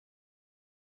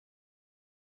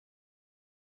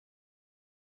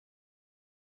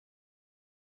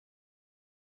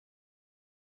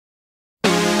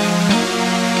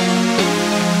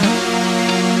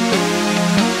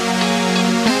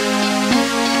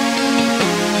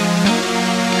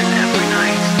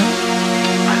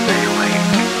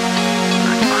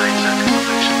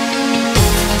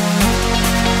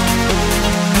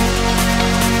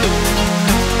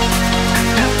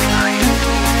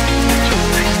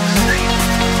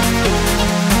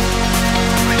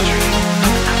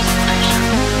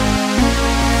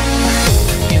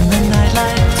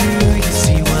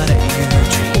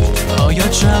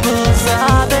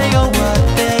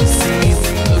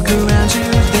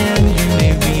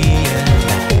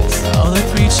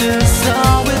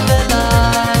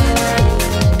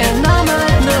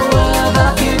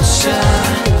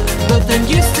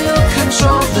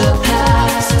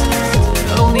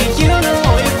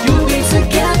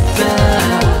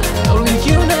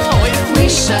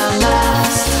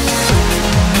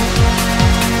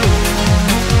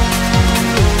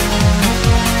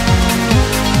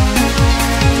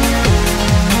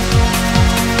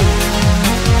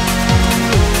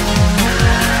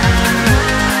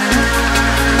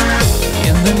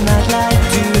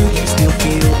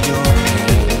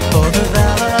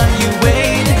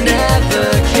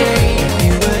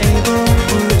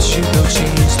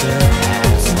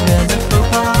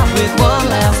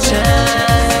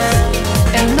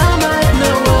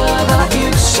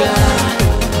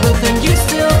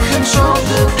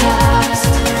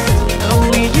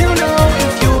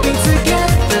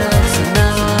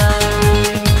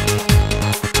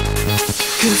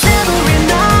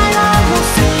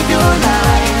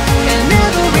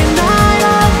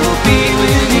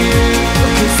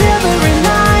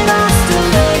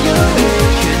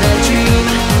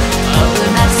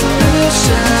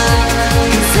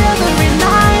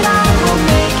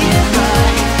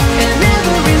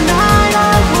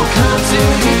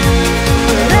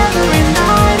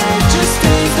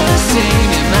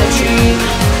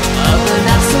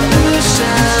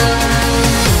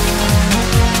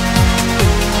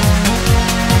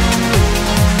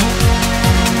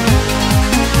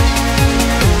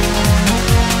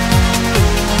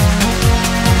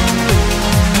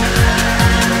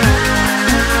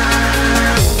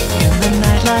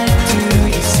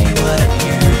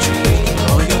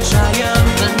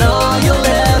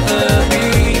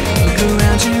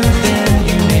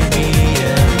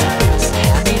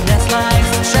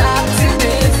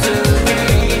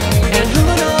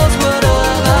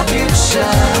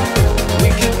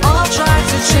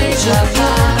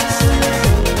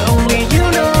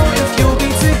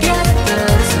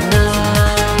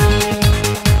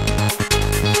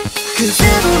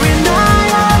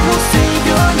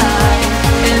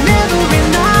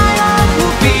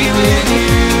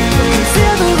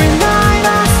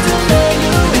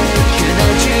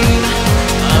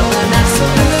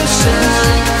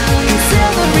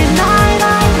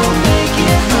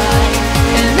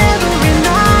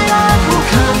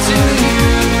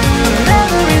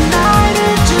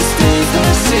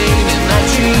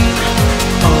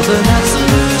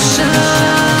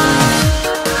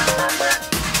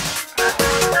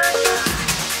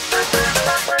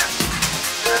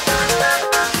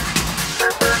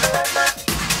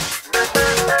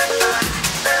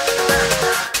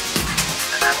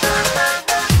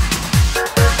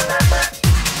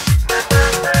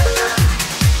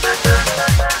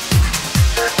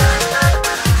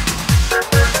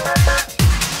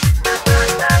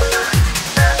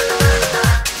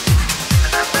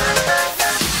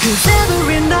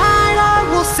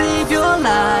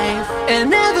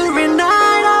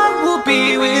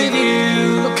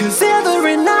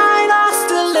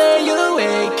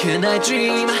and I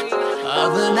dream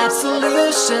of an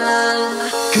absolution.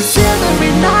 'Cause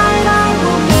every night I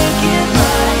will make it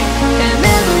right, and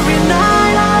every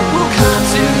night I will come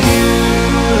to you.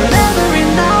 But every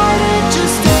night it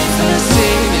just stays the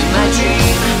same in my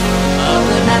dream of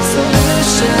an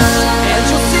absolution. And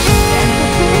you'll see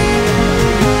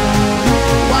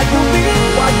what you'll be,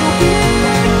 what you'll be.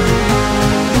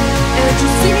 And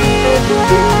you'll see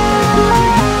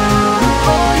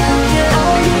all you can,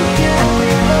 all you can.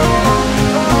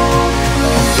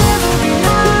 Every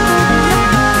night,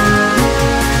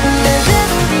 and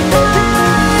every night,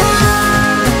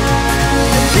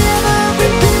 and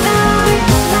every night,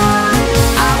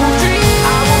 I will dream,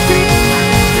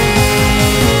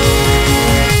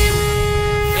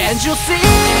 and you'll see.